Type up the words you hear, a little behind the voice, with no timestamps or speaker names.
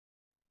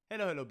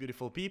Hello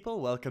beautiful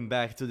people, welcome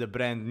back to the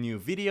brand new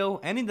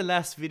video, and in the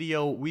last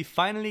video we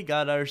finally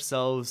got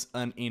ourselves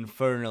an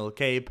infernal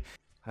cape.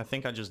 I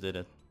think I just did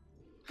it.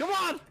 Come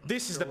on!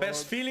 This is the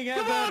best feeling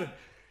ever!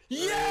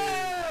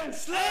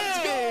 Yes!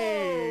 Let's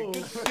go!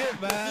 Good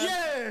shit, man.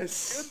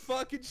 Yes! Good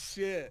fucking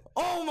shit.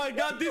 Oh my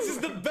god, this is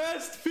the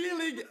best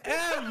feeling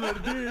ever,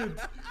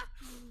 dude!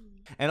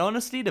 And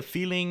honestly, the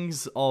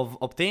feelings of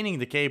obtaining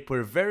the cape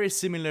were very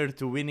similar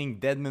to winning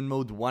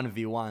Deadmanmode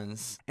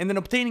 1v1s. And then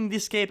obtaining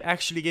this cape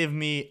actually gave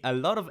me a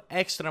lot of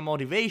extra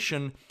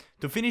motivation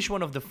to finish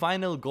one of the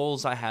final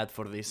goals I had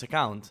for this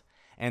account.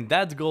 And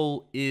that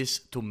goal is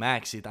to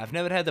max it. I've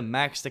never had a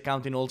maxed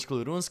account in old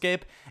school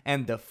RuneScape,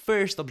 and the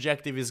first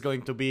objective is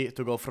going to be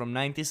to go from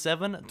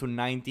 97 to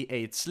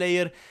 98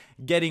 Slayer,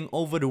 getting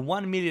over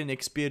 1 million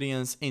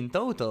experience in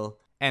total.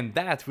 And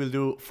that will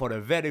do for a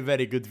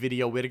very good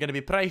video. We're gonna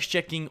be price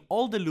checking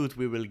all the loot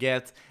we will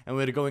get, and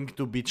we're going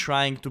to be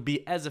trying to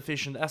be as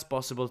efficient as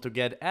possible to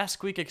get as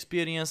quick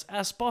experience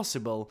as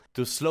possible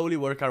to slowly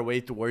work our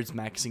way towards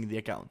maxing the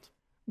account.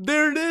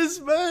 There it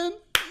is, man!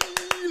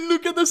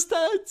 Look at the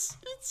stats!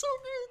 It's so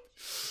good!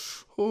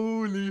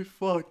 Holy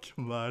fuck,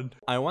 man.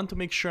 I want to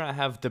make sure I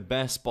have the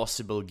best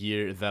possible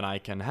gear that I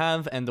can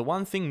have, and the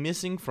one thing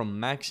missing from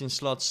maxing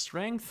slot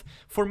strength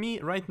for me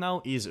right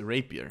now is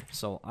rapier.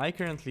 So I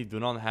currently do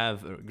not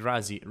have a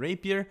grassy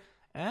rapier,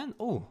 and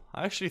oh,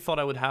 I actually thought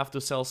I would have to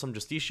sell some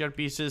Justiciar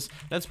pieces.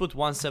 Let's put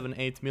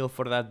 178 mil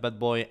for that bad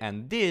boy,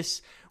 and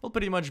this will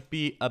pretty much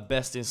be a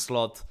best in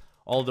slot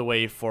all the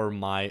way for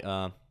my,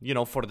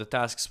 for the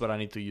tasks where I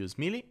need to use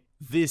melee.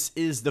 This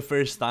is the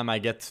first time I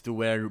get to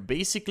wear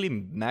basically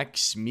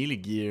max melee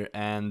gear,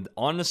 and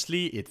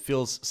honestly it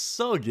feels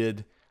so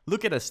good.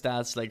 Look at the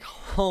stats, like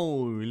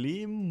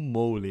holy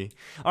moly.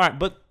 Alright,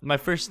 but my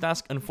first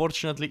task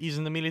unfortunately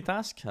isn't a melee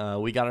task.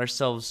 We got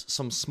ourselves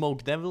some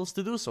smoke devils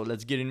to do, so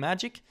let's get in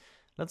magic.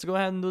 Let's go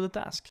ahead and do the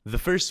task. The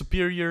first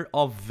superior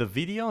of the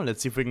video,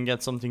 let's see if we can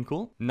get something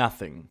cool.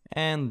 Nothing.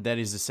 And that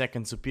is the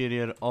second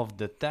superior of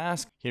the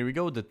task. Here we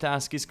go, the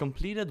task is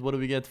completed. What do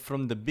we get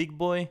from the big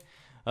boy?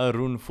 A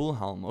rune full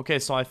helm. Okay,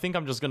 so I think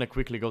I'm just gonna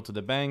quickly go to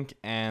the bank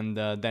and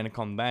then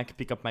come back,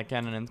 pick up my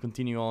cannon and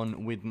continue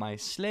on with my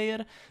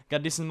Slayer.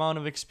 Got this amount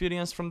of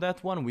experience from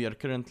that one. We are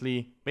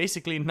currently,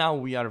 basically now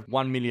we are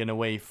 1 million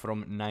away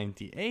from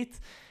 98.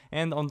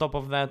 And on top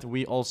of that,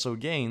 we also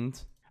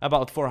gained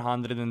about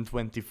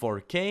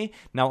 424k.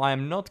 Now I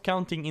am not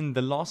counting in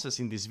the losses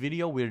in this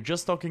video, we're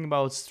just talking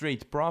about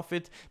straight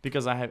profit,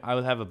 because I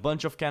will have a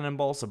bunch of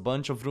cannonballs, a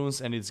bunch of runes,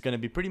 and it's gonna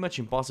be pretty much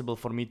impossible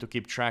for me to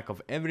keep track of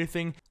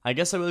everything. I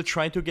guess I will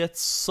try to get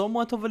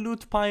somewhat of a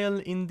loot pile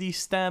in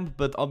this tab,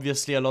 but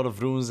obviously a lot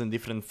of runes and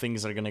different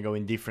things are gonna go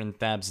in different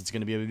tabs. It's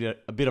gonna be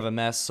a bit of a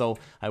mess, so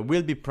I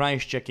will be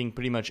price checking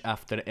pretty much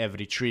after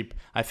every trip.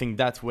 I think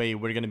that way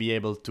we're gonna be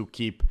able to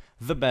keep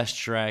the best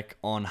track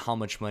on how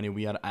much money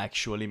we are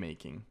actually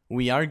making.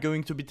 We are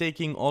going to be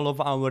taking all of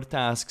our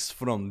tasks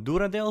from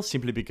Duradel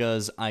simply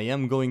because I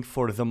am going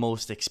for the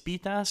most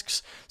XP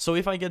tasks. So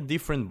if I get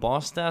different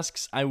boss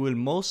tasks, I will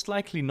most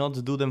likely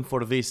not do them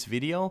for this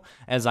video,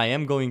 as I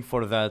am going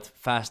for that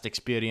fast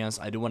experience.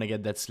 I do want to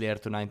get that Slayer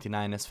to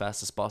 99 as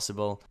fast as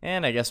possible.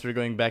 And I guess we're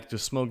going back to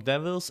Smoke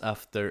Devils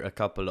after a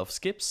couple of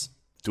skips.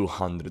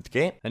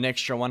 200k, an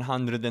extra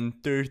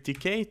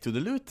 130k to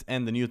the loot,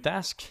 and the new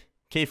task.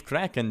 Cave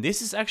Kraken.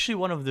 This is actually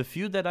one of the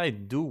few that I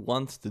do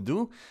want to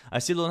do. I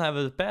still don't have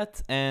a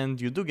pet, and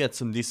you do get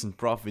some decent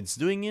profits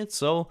doing it,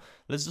 so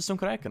let's do some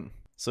Kraken.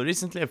 So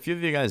recently a few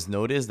of you guys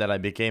noticed that I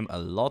became a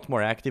lot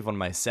more active on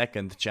my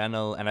second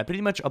channel, and I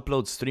pretty much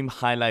upload stream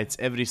highlights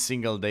every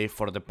single day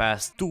for the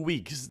past 2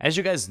 weeks. As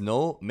you guys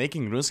know,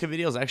 making RuneScape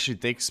videos actually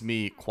takes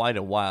me quite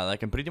a while. I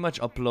can pretty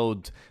much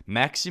upload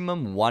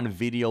maximum 1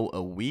 video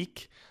a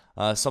week.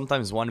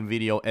 Sometimes 1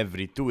 video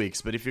every 2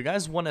 weeks, but if you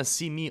guys want to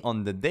see me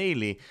on the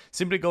daily,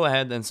 simply go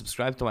ahead and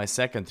subscribe to my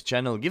second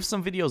channel, give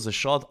some videos a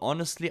shot.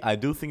 Honestly, I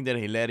do think they're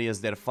hilarious,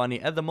 they're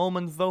funny. At the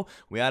moment though,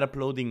 we are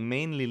uploading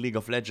mainly League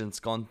of Legends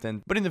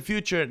content, but in the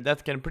future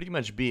that can pretty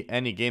much be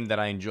any game that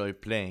I enjoy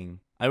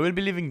playing. I will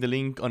be leaving the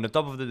link on the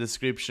top of the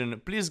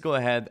description. Please go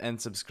ahead and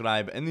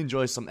subscribe and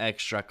enjoy some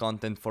extra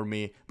content for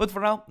me. But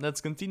for now,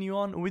 let's continue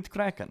on with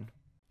Kraken.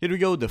 Here we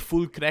go, the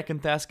full Kraken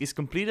task is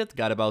completed,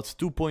 got about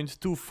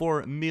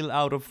 2.24 mil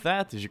out of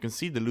that. As you can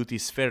see, the loot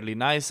is fairly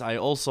nice. I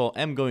also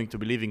am going to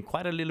be leaving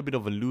quite a little bit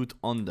of a loot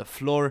on the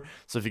floor,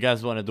 so if you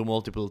guys want to do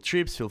multiple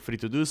trips, feel free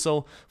to do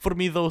so. For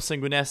me though,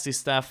 Sanguinesti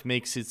staff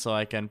makes it so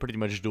I can pretty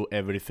much do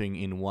everything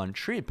in one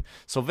trip.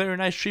 So very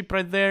nice trip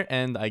right there,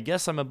 and I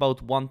guess I'm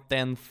about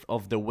 1/10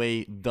 of the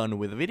way done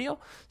with the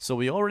video, so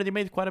we already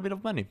made quite a bit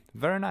of money.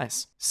 Very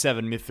nice.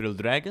 7 Mithril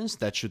Dragons,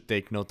 that should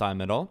take no time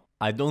at all.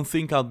 I don't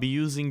think I'll be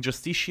using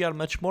Justiciar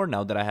much more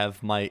now that I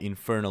have my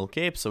Infernal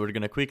Cape, so we're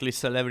gonna quickly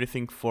sell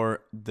everything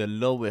for the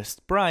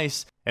lowest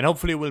price, and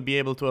hopefully we'll be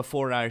able to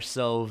afford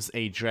ourselves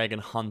a Dragon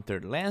Hunter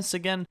Lance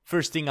again.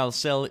 First thing I'll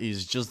sell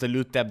is just the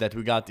loot tab that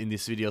we got in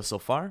this video so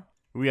far.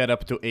 We are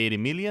up to 80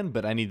 million,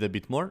 but I need a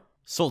bit more.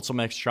 Sold some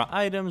extra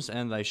items,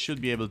 and I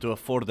should be able to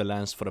afford the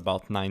lance for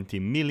about 90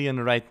 million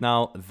right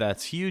now.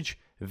 That's huge.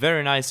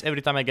 Very nice.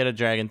 Every time I get a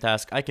dragon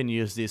task, I can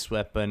use this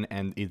weapon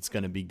and it's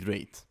gonna be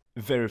great.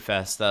 Very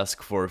fast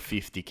task for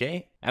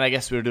 50k. And I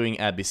guess we're doing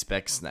Abbey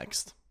specs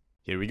next.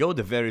 Here we go,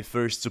 the very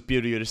first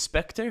superior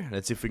spectre.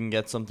 Let's see if we can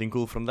get something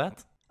cool from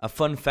that. A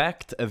fun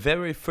fact, a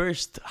very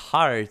first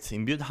heart,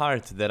 imbued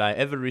heart that I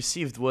ever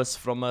received was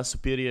from a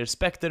superior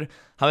spectre.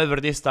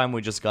 However, this time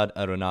we just got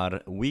a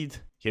Ronar weed.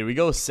 Here we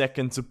go,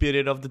 second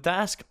superior of the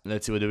task.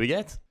 Let's see what do we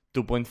get.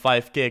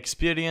 2.5k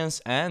experience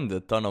and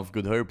a ton of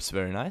good herbs,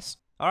 very nice.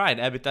 Alright,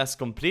 Abbey task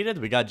completed.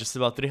 We got just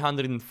about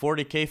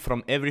 340k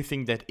from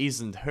everything that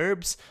isn't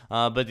herbs.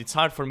 But it's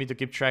hard for me to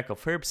keep track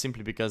of herbs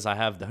simply because I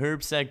have the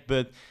herb sack.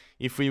 But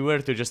if we were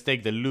to just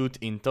take the loot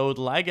in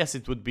total, I guess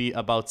it would be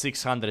about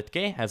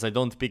 600k, as I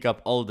don't pick up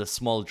all the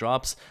small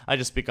drops. I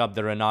just pick up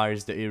the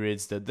Renars, the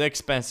Irids, the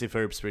expensive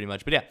herbs pretty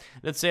much. But yeah,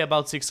 let's say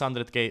about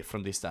 600k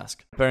from this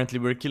task. Apparently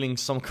we're killing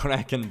some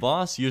Kraken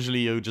boss. Usually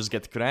you just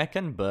get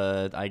Kraken,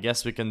 but I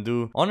guess we can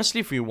do...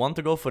 Honestly, if we want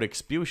to go for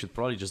XP, we should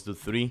probably just do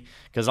 3.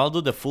 Because I'll do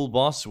the full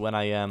boss when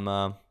I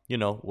am... you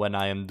know, when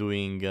I am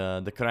doing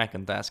the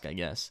Kraken task, I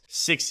guess.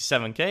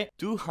 67k,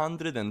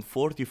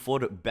 244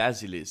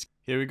 Basilisk.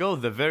 Here we go,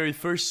 the very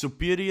first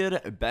superior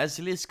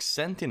Basilisk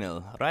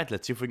Sentinel. Right,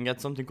 let's see if we can get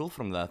something cool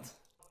from that.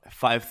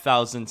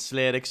 5000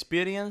 Slayer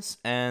experience,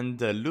 and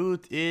the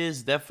loot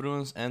is death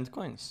runes and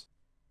coins.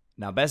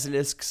 Now,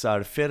 basilisks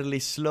are fairly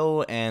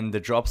slow and the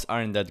drops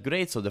aren't that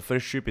great, so the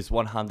first ship is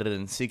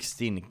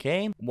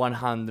 116k,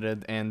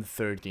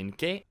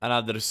 113k,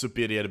 another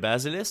superior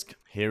basilisk.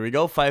 Here we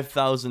go,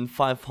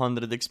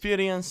 5500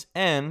 experience,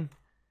 and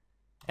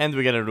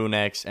we get a rune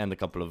X and a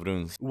couple of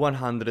runes.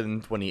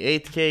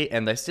 128k,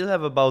 and I still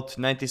have about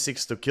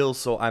 96 to kill,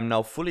 so I'm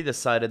now fully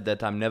decided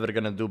that I'm never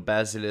gonna do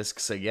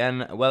basilisks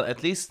again. Well,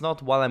 at least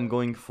not while I'm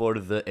going for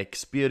the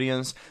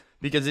experience,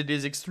 because it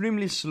is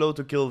extremely slow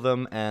to kill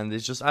them, and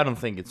it's just, I don't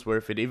think it's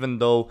worth it, even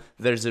though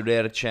there's a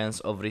rare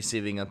chance of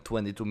receiving a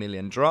 22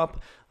 million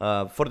drop.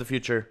 For the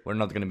future, we're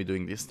not gonna be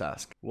doing this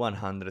task.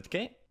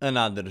 100k,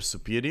 another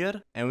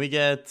superior, and we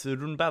get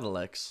Rune Battle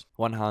Axe.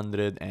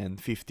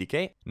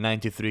 150k,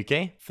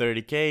 93k,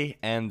 30k,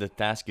 and the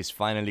task is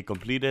finally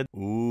completed.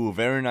 Ooh,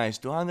 very nice,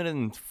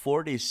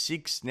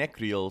 246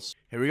 Necrials.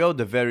 Here we go,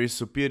 the very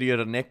superior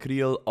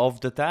Necrial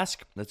of the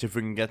task. Let's see if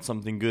we can get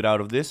something good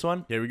out of this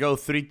one. Here we go,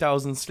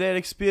 3000 Slayer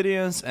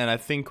experience, and I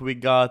think we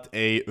got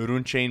a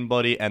Rune Chain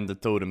Body and the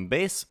Totem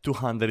Base.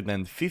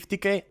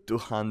 250k,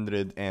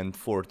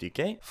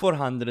 240k,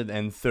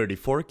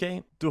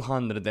 434k,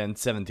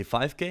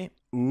 275k.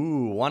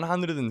 Ooh,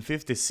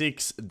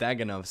 156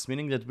 Dagonovs,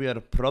 meaning that we are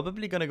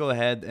probably gonna go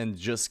ahead and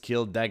just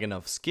kill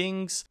Dagonov's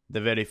kings.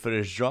 The very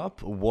first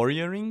drop,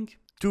 Warrioring.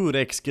 2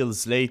 Rex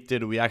kills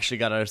later, we actually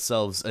got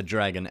ourselves a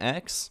Dragon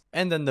Axe.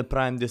 And then the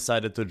Prime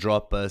decided to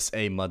drop us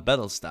a Mud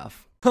Battle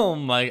Staff. Oh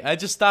my, I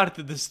just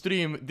started the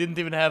stream, didn't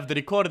even have the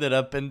recorder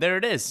up, and there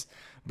it is.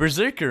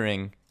 Berserker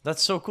Ring.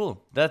 That's so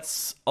cool.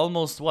 That's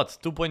almost, what,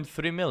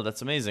 2.3 mil,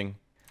 that's amazing.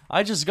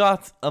 I just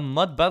got a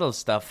Mud Battle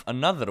Staff,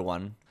 another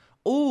one.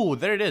 Oh,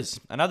 there it is.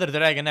 Another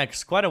Dragon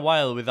X. Quite a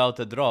while without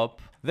a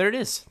drop. There it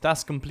is.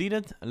 Task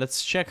completed.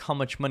 Let's check how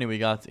much money we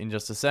got in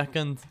just a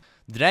second.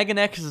 Dragon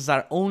X's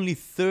are only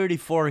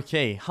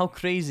 34k. How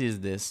crazy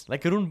is this?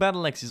 Like, a Rune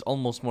Battle X is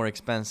almost more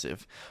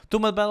expensive. 2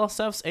 Mud Battle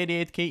Staffs,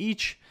 88k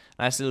each.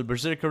 Nice little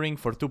Berserker Ring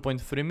for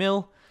 2.3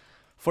 mil.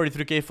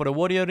 43k for a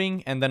Warrior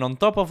Ring. And then on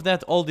top of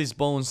that, all these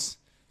bones.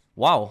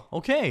 Wow,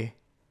 okay.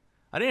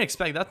 I didn't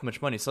expect that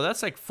much money. So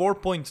that's like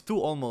 4.2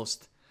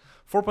 almost.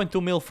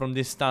 4.2 mil from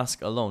this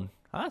task alone.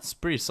 That's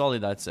pretty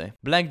solid, I'd say.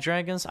 Black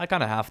Dragons, I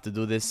kinda have to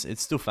do this.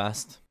 It's too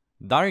fast.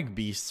 Dark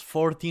Beasts,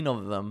 14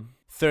 of them.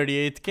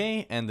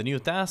 38k, and the new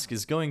task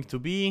is going to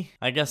be,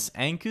 I guess,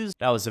 Ankus.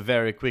 That was a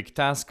very quick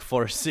task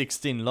for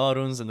 16 law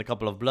runes and a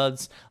couple of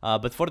bloods.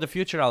 But for the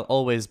future, I'll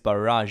always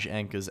barrage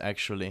Ankus,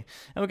 actually.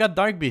 And we got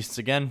Dark Beasts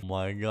again. Oh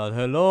my god,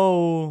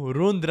 hello!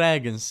 Rune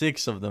Dragons,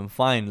 6 of them.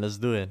 Fine, let's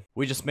do it.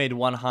 We just made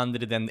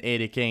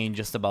 180k in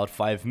just about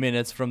 5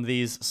 minutes from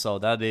these, so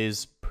that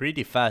is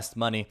pretty fast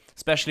money.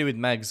 Especially with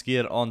max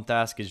gear on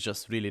task, is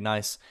just really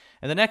nice.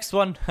 And the next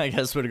one, I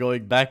guess we're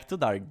going back to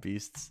Dark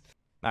Beasts.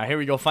 Now here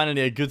we go,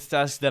 finally a good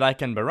task that I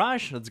can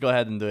barrage. Let's go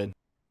ahead and do it.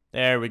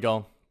 There we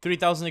go.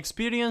 3000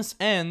 experience,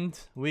 and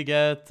we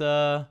get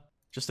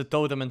just a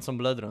totem and some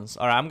blood runes.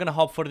 Alright, I'm gonna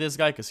hop for this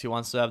guy because he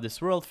wants to have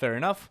this world, fair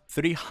enough.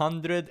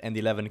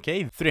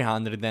 311k,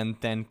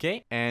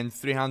 310k, and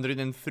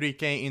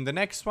 303k in the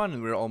next one,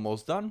 and we're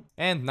almost done.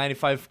 And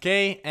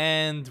 95k,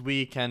 and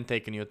we can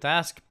take a new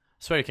task.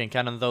 Swear can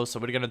cannon those, so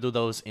we're gonna do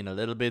those in a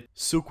little bit.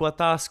 Sukwa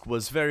task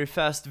was very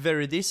fast,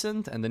 very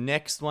decent, and the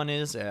next one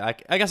is, I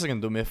guess I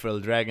can do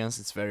Mithril Dragons,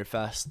 it's very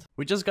fast.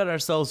 We just got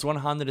ourselves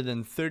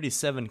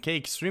 137k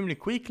extremely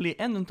quickly,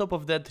 and on top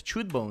of that,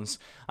 Chewed Bones.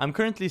 I'm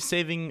currently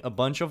saving a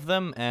bunch of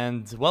them,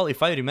 and well,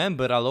 if I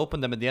remember, I'll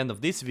open them at the end of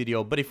this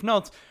video, but if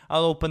not,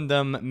 I'll open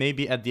them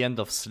maybe at the end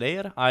of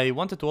Slayer. I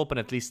wanted to open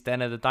at least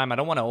 10 at a time, I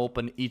don't want to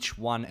open each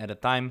one at a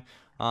time.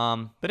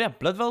 But yeah,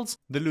 Bloodvelds,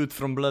 the loot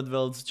from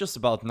Bloodvelds, just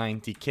about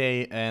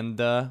 90k, and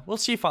we'll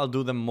see if I'll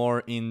do them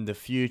more in the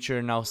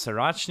future. Now,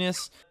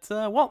 Sarachnis,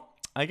 well,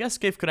 I guess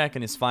Cave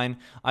Kraken is fine.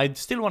 I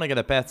still want to get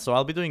a pet, so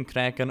I'll be doing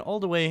Kraken all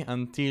the way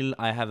until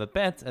I have a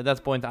pet. At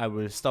that point, I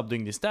will stop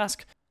doing this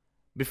task.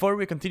 Before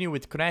we continue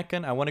with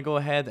Kraken, I want to go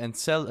ahead and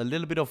sell a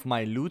little bit of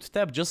my loot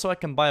tab just so I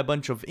can buy a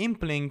bunch of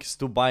implinks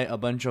to buy a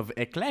bunch of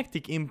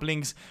eclectic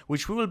implinks,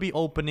 which we will be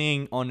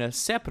opening on a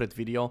separate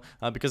video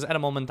because at the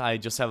moment I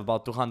just have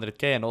about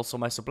 200k and also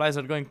my supplies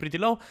are going pretty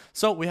low,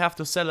 so we have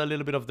to sell a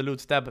little bit of the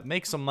loot tab,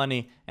 make some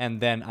money,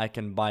 and then I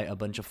can buy a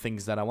bunch of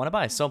things that I want to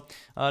buy. So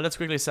let's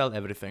quickly sell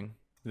everything.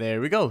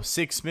 There we go,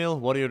 6 mil,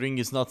 Warrior Ring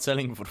is not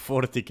selling for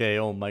 40k,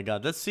 oh my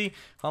god. Let's see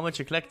how much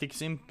eclectic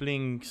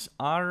implinks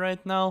are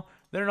right now.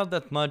 They're not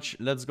that much.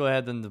 Let's go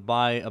ahead and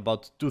buy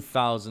about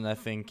 2,000, I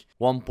think.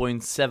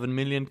 1.7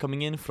 million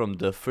coming in from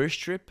the first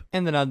trip.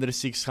 And another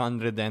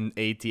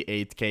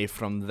 688k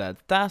from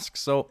that task,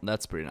 so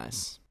that's pretty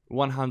nice.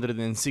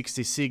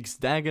 166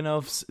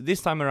 Dagonoffs.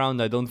 This time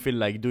around I don't feel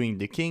like doing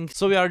the king,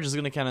 so we are just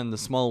gonna cannon the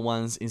small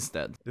ones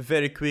instead.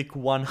 Very quick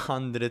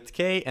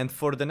 100k, and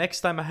for the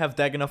next time I have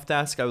Dagonoff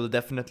task I will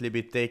definitely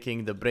be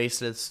taking the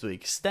bracelets to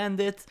extend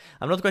it.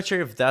 I'm not quite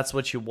sure if that's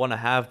what you wanna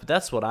have, but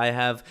that's what I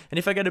have, and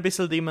if I get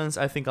Abyssal Demons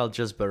I think I'll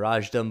just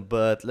barrage them,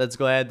 but let's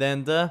go ahead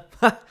and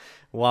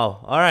wow,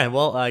 alright,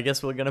 well I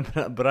guess we're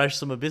gonna barrage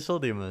some Abyssal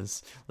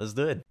Demons. Let's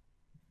do it.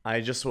 I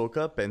just woke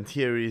up and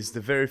here is the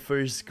very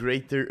first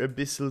Greater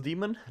Abyssal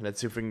Demon.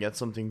 Let's see if we can get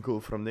something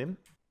cool from them.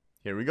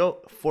 Here we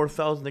go,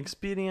 4,000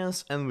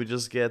 experience and we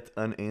just get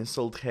an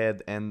Insult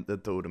Head and the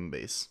Totem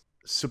Base.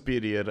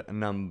 Superior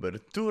number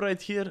 2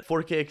 right here,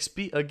 4k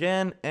XP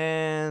again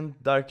and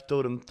Dark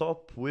Totem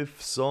top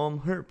with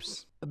some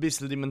herbs.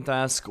 Abyssal Demon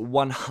task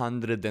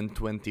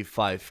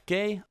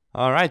 125k.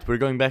 Alright, we're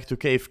going back to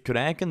Cave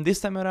Kraken. This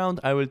time around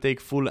I will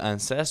take full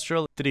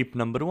Ancestral. Trip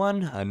number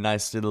 1, a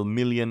nice little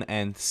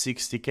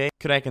 1,060k.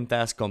 Kraken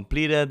task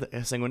completed.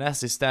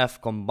 Sanguinacity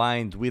Staff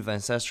combined with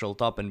Ancestral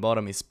top and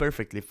bottom is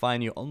perfectly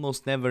fine. You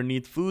almost never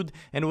need food,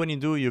 and when you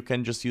do you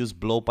can just use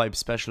Blowpipe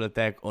special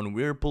attack on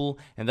Whirlpool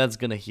and that's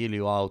gonna heal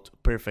you out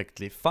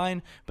perfectly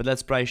fine. But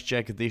let's price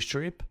check this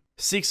trip.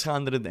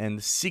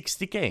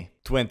 660k,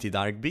 20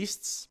 Dark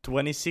Beasts,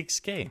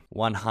 26k,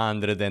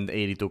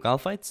 182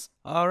 Calfights.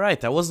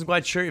 Alright, I wasn't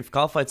quite sure if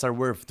Calfights are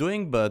worth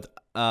doing, but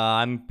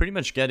I'm pretty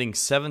much getting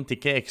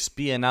 70k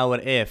XP an hour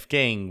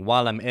AFKing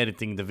while I'm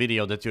editing the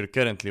video that you're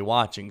currently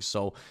watching,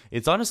 so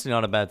it's honestly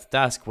not a bad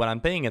task. When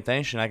I'm paying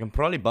attention I can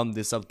probably bump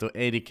this up to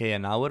 80k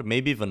an hour,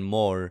 maybe even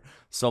more,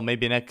 so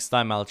maybe next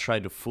time I'll try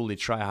to fully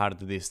try hard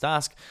this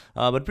task,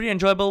 but pretty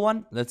enjoyable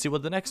one. Let's see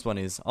what the next one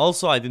is.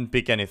 Also, I didn't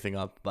pick anything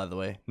up, by the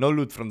way, no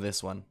loot from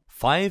this one.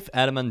 5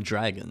 Adamant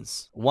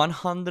Dragons,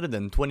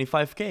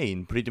 125k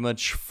in pretty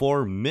much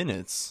 4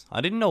 minutes.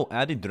 I didn't know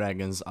added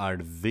dragons are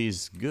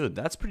this good,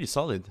 that's pretty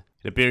solid.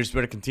 It appears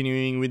we're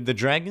continuing with the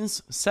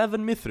dragons,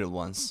 7 Mithril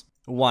ones,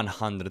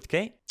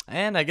 100k.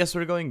 And I guess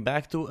we're going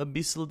back to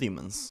Abyssal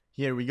Demons.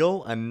 Here we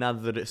go,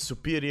 another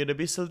Superior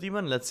Abyssal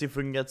Demon. Let's see if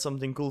we can get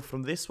something cool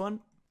from this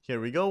one.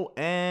 Here we go,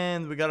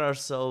 and we got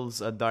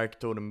ourselves a Dark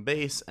Totem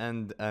Base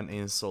and an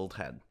Insult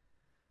Head.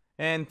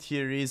 And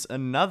here is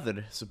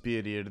another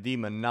Superior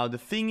Demon. Now the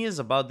thing is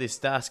about this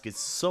task, it's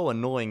so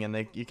annoying and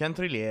you can't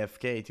really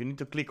AFK it. You need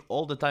to click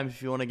all the time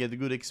if you want to get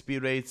good XP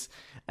rates.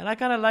 And I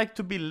kind of like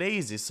to be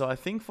lazy, so I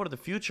think for the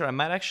future I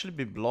might actually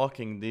be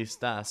blocking this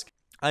task.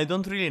 I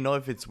don't really know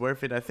if it's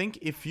worth it. I think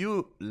if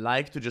you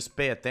like to just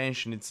pay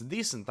attention, it's a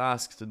decent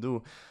task to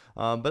do.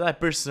 But I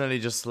personally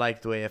just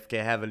like to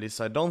AFK heavily,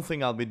 so I don't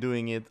think I'll be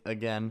doing it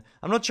again.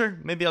 I'm not sure,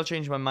 maybe I'll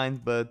change my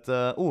mind, but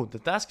oh, the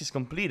task is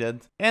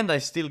completed and I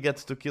still get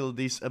to kill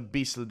these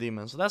Abyssal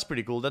Demons, so that's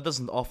pretty cool. That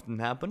doesn't often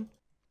happen.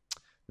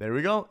 There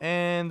we go,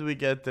 and we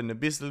get an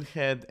Abyssal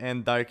Head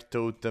and Dark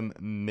Totem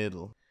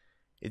middle.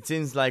 It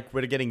seems like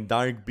we're getting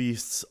Dark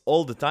Beasts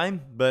all the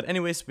time, but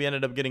anyways, we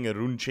ended up getting a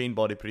Rune Chain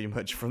body pretty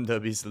much from the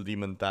Abyssal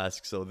Demon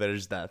task, so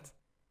there's that.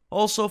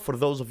 Also, for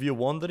those of you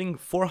wondering,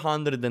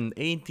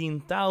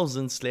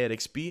 418,000 Slayer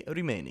XP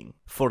remaining,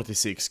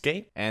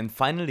 46k, and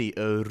finally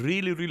a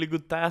really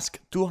good task,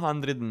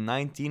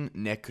 219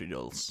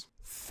 Necridals,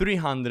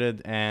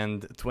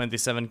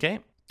 327k,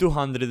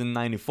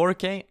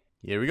 294k.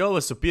 Here we go,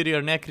 a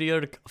Superior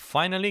Necriarch,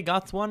 finally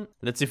got one.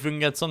 Let's see if we can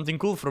get something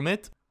cool from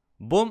it.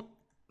 Boom!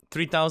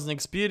 3000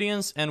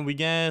 experience and we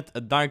get a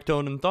Dark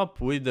Totem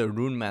top with a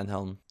Rune Mad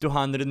Helm.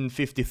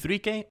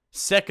 253k.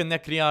 Second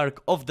Necriarch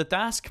of the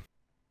task.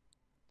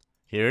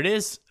 Here it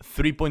is.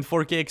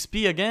 3.4k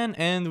XP again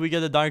and we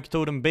get a Dark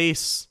Totem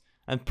base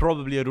and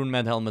probably a Rune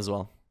Mad Helm as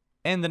well.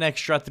 And an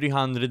extra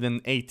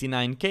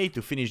 389k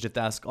to finish the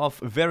task off.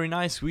 Very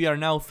nice. We are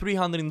now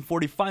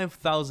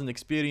 345,000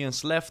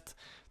 experience left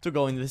to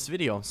go in this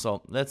video.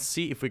 So let's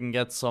see if we can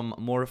get some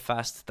more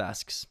fast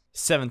tasks.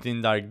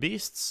 17 Dark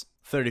Beasts.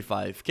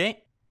 35k.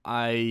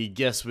 I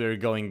guess we're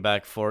going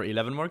back for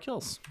 11 more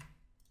kills.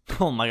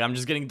 Oh my god, I'm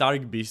just getting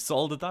Dark Beasts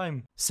all the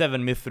time.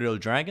 7 Mithril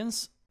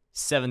Dragons.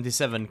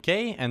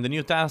 77k. And the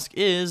new task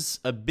is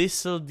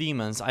Abyssal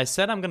Demons. I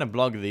said I'm gonna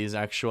block these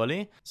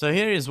actually. So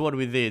here is what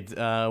we did.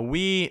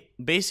 We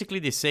basically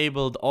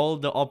disabled all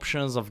the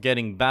options of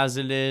getting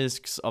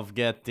Basilisks, of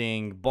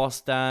getting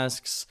boss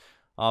tasks,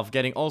 of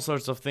getting all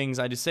sorts of things.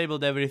 I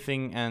disabled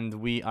everything, and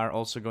we are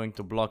also going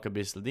to block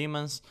Abyssal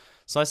Demons.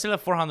 So I still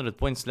have 400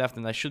 points left,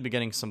 and I should be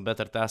getting some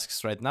better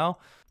tasks right now.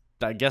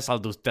 I guess I'll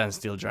do 10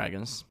 Steel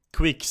Dragons.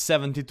 Quick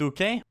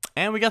 72k.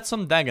 And we got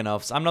some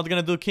Dagonoffs. I'm not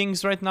gonna do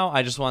Kings right now,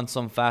 I just want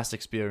some fast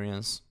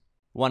experience.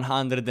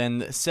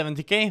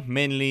 170k,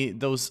 mainly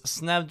those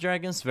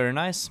Snapdragons, very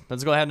nice.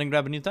 Let's go ahead and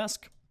grab a new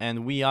task.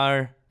 And we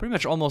are pretty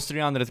much almost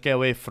 300k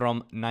away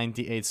from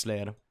 98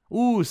 Slayer.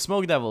 Ooh,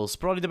 Smoke Devils,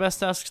 probably the best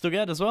tasks to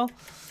get as well.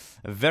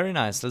 Very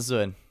nice, let's do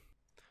it.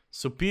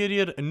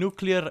 Superior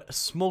Nuclear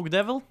Smoke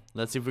Devil.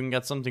 Let's see if we can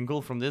get something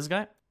cool from this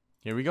guy.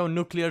 Here we go,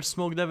 Nuclear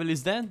Smoke Devil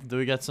is dead. Do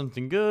we get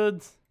something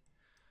good?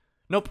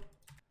 Nope.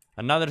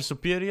 Another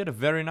Superior,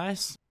 very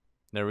nice.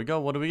 There we go,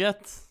 what do we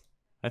get?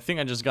 I think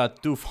I just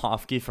got 2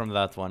 half key from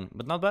that one,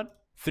 but not bad.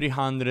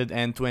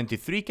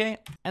 323k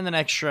and an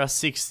extra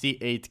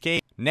 68k.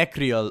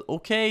 Necriol,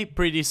 okay,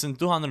 pretty decent,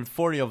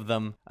 240 of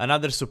them.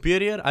 Another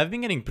Superior. I've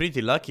been getting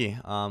pretty lucky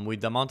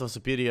with the amount of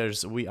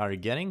Superiors we are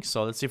getting.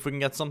 So let's see if we can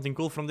get something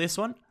cool from this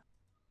one.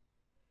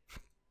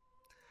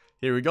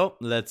 Here we go,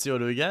 let's see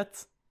what we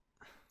get.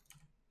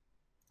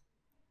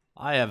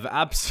 I have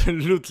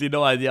absolutely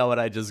no idea what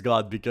I just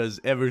got because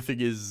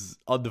everything is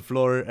on the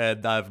floor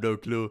and I have no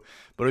clue.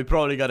 But we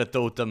probably got a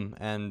totem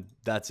and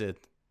that's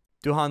it.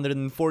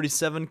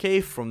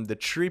 247k from the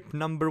trip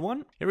number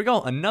 1. Here we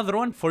go, another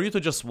one for you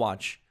to just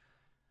watch.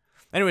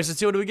 Anyways, let's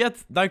see what we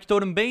get. Dark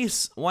Totem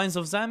Base, Wines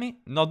of Zami.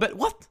 Not bad.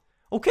 What?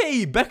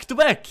 Okay, back to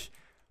back.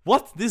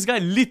 What? This guy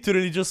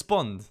literally just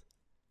spawned.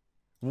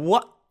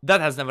 What?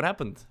 That has never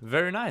happened.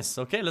 Very nice.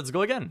 Okay, let's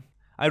go again.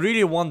 I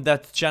really want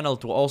that channel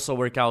to also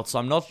work out, so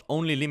I'm not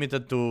only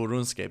limited to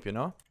RuneScape, you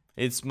know?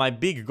 It's my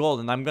big goal,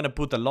 and I'm gonna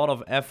put a lot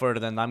of effort,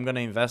 and I'm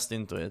gonna invest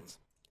into it.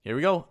 Here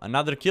we go,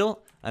 another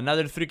kill,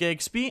 another 3k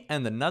XP,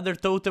 and another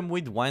totem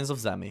with Wines of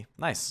Zami.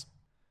 Nice.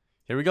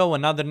 Here we go,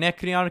 another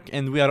Necriarch,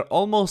 and we are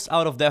almost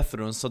out of Death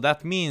Runes, so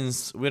that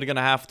means we're gonna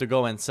have to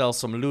go and sell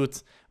some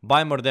loot,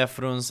 buy more Death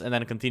Runes, and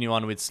then continue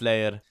on with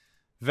Slayer.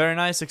 Very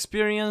nice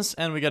experience,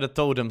 and we got a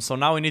totem, so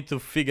now we need to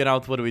figure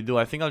out what do we do.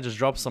 I think I'll just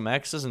drop some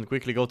X's and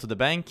quickly go to the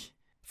bank.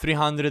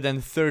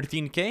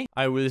 313k.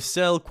 I will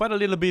sell quite a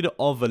little bit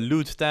of a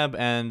loot tab,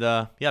 and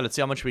yeah, let's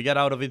see how much we get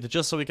out of it,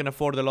 just so we can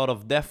afford a lot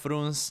of Death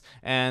Runes,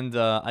 and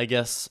I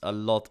guess a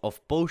lot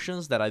of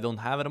potions that I don't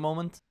have at the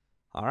moment.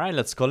 Alright,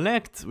 let's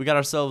collect. We got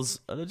ourselves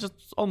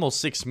just almost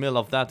 6 mil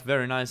of that,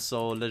 very nice,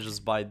 so let's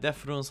just buy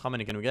Death Runes. How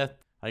many can we get?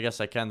 I guess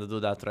I can't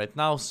do that right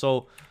now,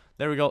 so...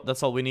 there we go,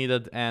 that's all we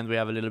needed, and we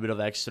have a little bit of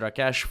extra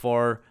cash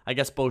for, I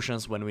guess,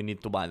 potions when we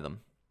need to buy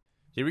them.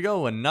 Here we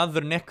go, another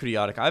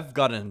Necriarch. I've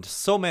gotten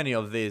so many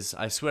of these,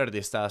 I swear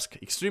this task.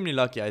 Extremely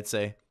lucky, I'd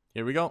say.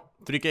 Here we go,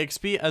 3k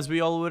XP as we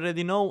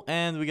already know,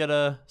 and we got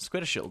a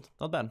Square Shield,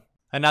 not bad.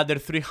 Another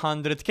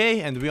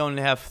 300k, and we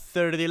only have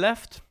 30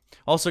 left.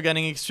 Also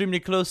getting extremely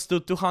close to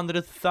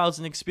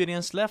 200,000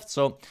 experience left,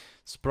 so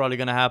it's probably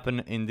gonna happen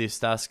in this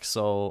task,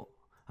 so...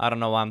 I don't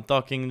know why I'm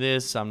talking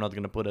this. I'm not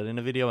gonna put it in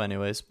a video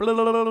anyways. Boom,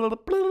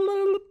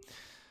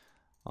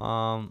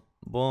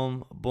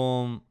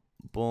 boom,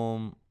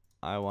 boom.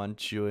 I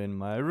want you in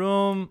my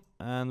room.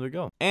 And we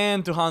go.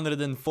 And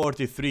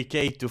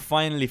 243k to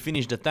finally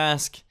finish the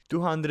task.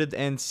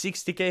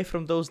 260k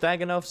from those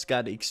Dagonoffs.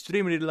 Got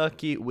extremely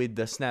lucky with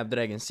the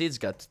Snapdragon seeds.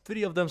 Got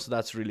 3 of them, so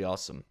that's really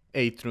awesome.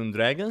 8 Rune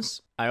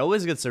Dragons. I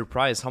always get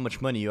surprised how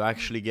much money you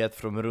actually get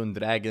from Rune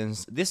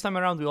Dragons. This time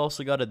around we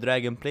also got a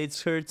Dragon Plate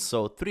skirt,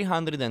 so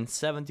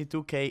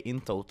 372k in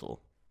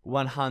total.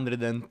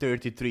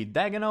 133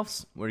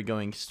 Dagonoffs. We're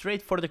going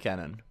straight for the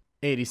cannon.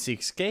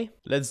 86k.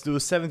 Let's do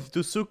 72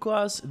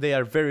 Suklas. They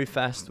are very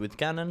fast with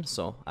cannon,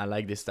 so I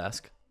like this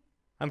task.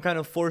 I'm kind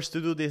of forced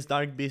to do this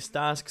Dark Beast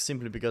task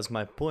simply because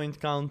my point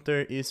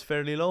counter is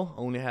fairly low.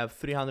 Only have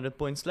 300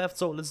 points left,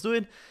 so let's do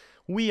it.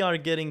 We are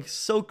getting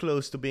so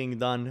close to being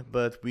done,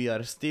 but we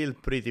are still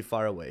pretty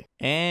far away.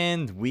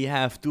 And we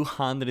have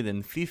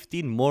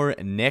 215 more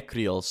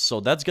Necrials, so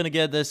that's gonna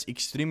get us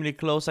extremely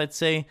close, I'd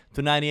say,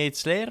 to 98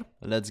 Slayer.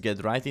 Let's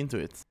get right into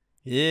it.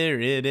 Here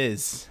it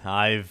is.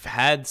 I've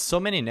had so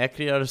many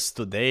Necrials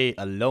today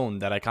alone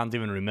that I can't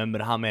even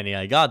remember how many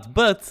I got,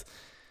 but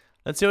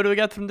let's see what we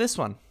got from this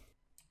one.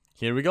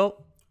 Here we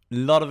go.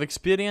 Lot of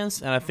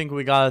experience, and I think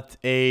we got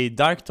a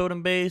Dark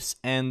Totem Base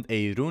and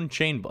a Rune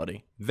Chain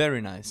Body.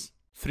 Very nice.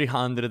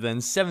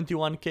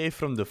 371k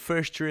from the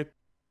first trip.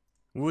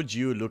 Would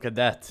you look at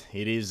that?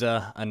 It is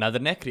another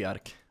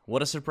Necriarch.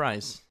 What a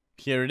surprise.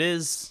 Here it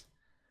is.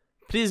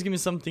 Please give me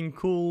something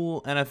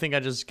cool, and I think I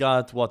just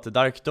got, what, the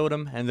Dark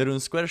Totem and the Rune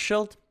Square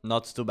Shield?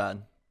 Not too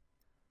bad.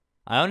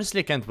 I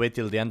honestly can't wait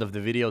till the end of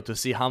the video to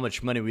see how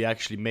much money we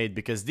actually made,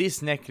 because these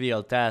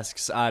Necrial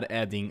tasks are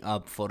adding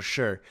up for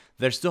sure.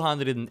 There's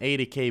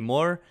 280k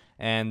more,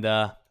 and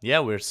yeah,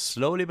 we're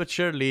slowly but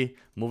surely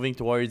moving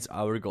towards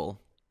our goal.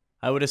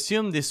 I would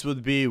assume this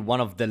would be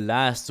one of the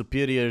last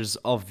superiors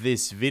of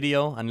this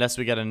video, unless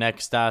we get a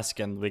next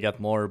task and we get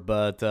more,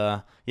 but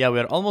yeah,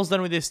 we're almost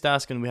done with this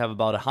task and we have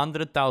about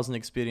 100,000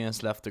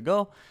 experience left to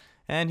go.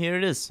 And here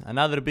it is,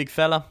 another big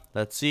fella.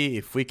 Let's see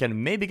if we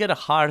can maybe get a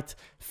heart,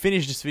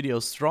 finish this video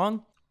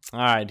strong.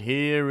 Alright,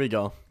 here we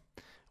go.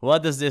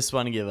 What does this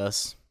one give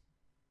us?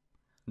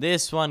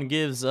 This one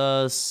gives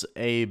us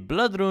a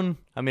blood rune,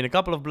 a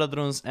couple of blood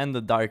runes and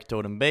the dark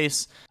totem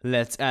base.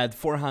 Let's add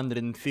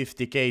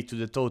 450k to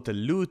the total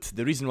loot.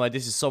 The reason why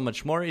this is so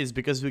much more is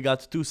because we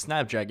got 2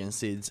 snapdragon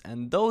seeds,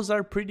 and those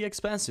are pretty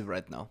expensive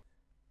right now.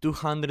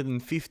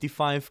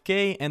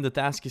 255k and the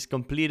task is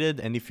completed,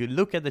 and if you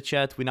look at the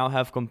chat, we now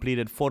have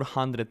completed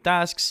 400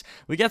 tasks.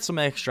 We get some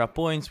extra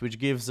points, which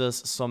gives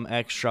us some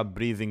extra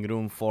breathing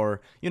room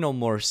for,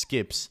 more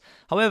skips.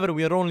 However,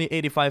 we are only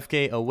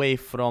 85k away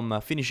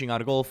from finishing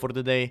our goal for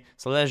the day,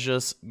 so let's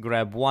just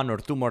grab 1 or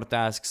 2 more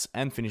tasks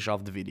and finish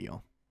off the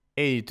video.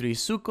 83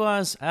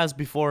 Sukuas, as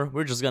before,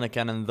 we're just gonna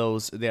cannon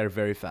those, they are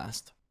very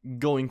fast.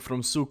 Going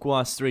from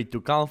Sukua straight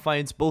to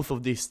Calfights, both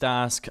of these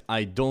tasks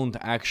I don't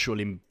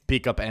actually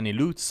pick up any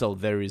loot, so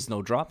there is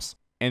no drops.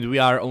 And we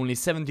are only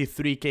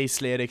 73k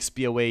Slayer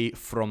XP away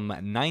from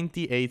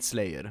 98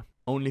 Slayer.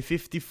 Only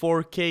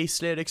 54k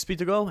Slayer XP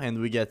to go,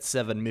 and we get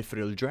 7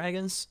 Mithril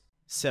Dragons.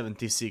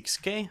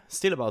 76k,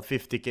 still about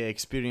 50k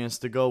experience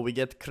to go. We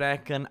get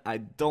Kraken. I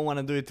don't want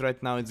to do it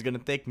right now, it's gonna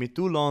take me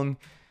too long.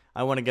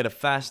 I want to get a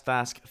fast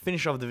task,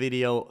 finish off the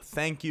video.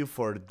 Thank you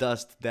for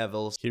Dust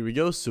Devils. Here we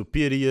go,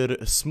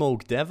 Superior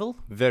Smoke Devil.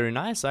 Very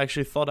nice. I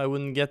actually thought I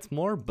wouldn't get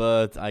more,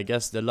 but I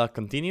guess the luck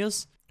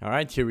continues.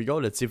 Alright, here we go.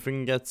 Let's see if we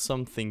can get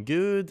something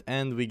good.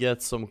 And we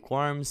get some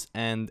Quarms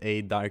and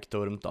a Dark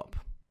Totem top.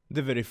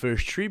 The very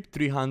first trip,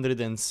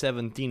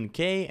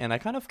 317k. And I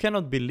kind of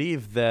cannot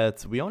believe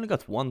that we only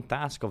got 1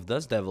 task of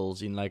Dust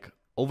Devils in like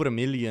over 1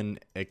 million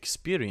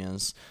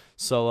experience.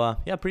 So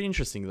yeah, pretty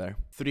interesting there.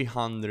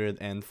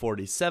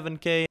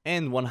 347k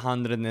and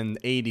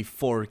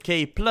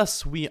 184k,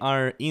 plus we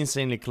are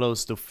insanely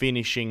close to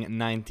finishing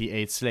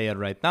 98 Slayer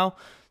right now.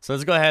 So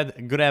let's go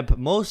ahead, grab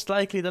most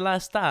likely the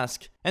last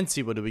task and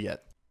see what do we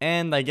get.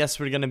 And I guess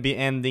we're gonna be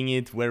ending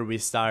it where we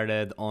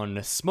started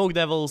on Smoke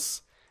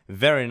Devils.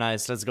 Very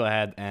nice, let's go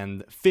ahead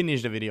and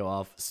finish the video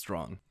off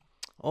strong.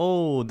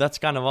 Oh, that's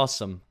kind of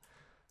awesome.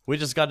 We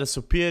just got a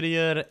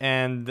superior,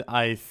 and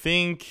I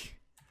think,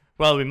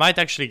 well, we might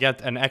actually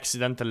get an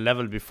accidental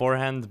level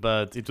beforehand,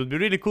 but it would be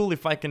really cool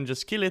if I can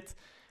just kill it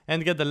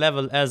and get the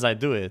level as I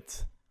do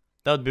it.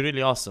 That would be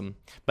really awesome.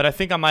 But I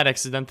think I might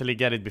accidentally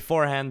get it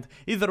beforehand.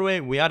 Either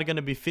way, we are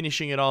gonna be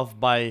finishing it off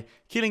by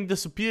killing the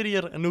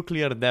superior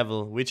nuclear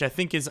devil, which I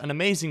think is an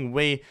amazing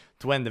way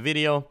to end the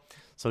video.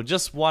 So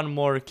just 1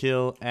 more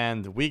kill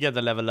and we get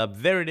the level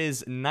up. There it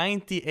is,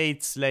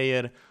 98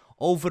 Slayer.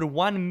 Over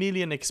 1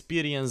 million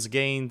experience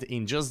gained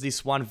in just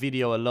this one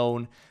video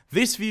alone.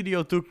 This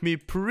video took me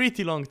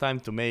pretty long time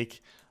to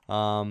make.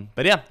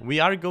 But yeah, we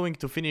are going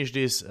to finish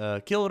this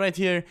kill right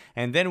here.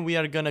 And then we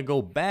are gonna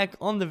go back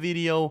on the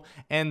video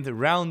and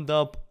round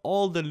up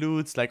all the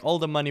loots, like all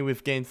the money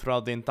we've gained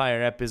throughout the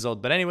entire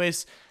episode. But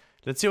anyways,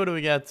 let's see what do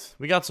we get.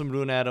 We got some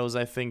rune arrows,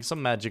 I think,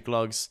 some magic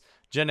logs,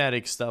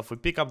 generic stuff. We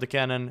pick up the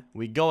cannon,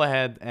 we go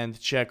ahead and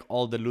check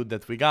all the loot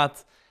that we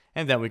got.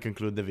 And then we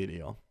conclude the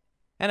video.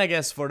 And I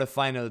guess for the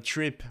final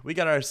trip, we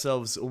got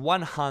ourselves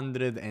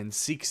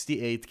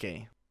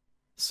 168k.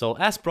 So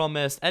as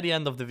promised, at the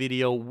end of the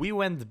video, we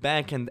went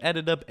back and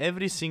added up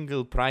every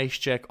single price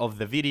check of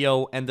the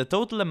video, and the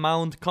total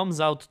amount comes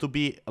out to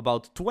be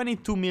about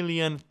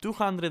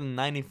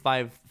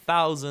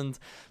 22,295,000.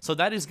 So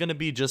that is gonna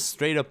be just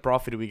straight up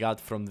profit we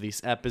got from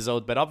this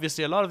episode, but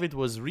obviously a lot of it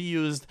was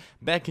reused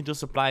back into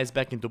supplies,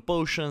 back into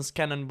potions,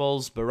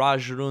 cannonballs,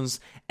 barrage runes,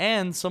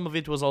 and some of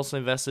it was also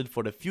invested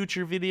for the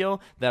future video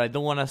that I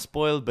don't want to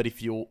spoil, but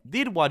if you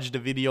did watch the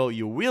video,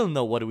 you will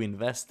know what we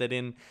invested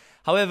in.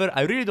 However,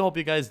 I really do hope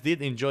you guys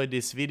did enjoy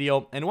this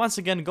video, and once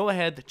again, go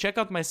ahead, check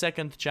out my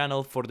second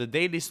channel for the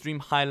daily stream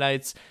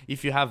highlights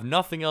if you have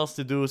nothing else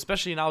to do,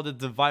 especially now that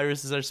the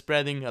viruses are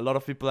spreading, a lot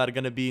of people are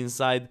gonna be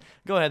inside.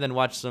 Go ahead and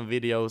watch some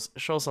videos,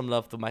 show some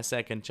love to my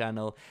second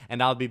channel,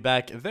 and I'll be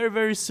back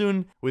very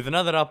soon with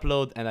another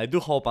upload, and I do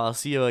hope I'll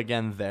see you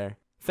again there.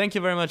 Thank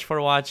you very much for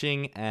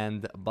watching,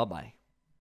 and bye bye.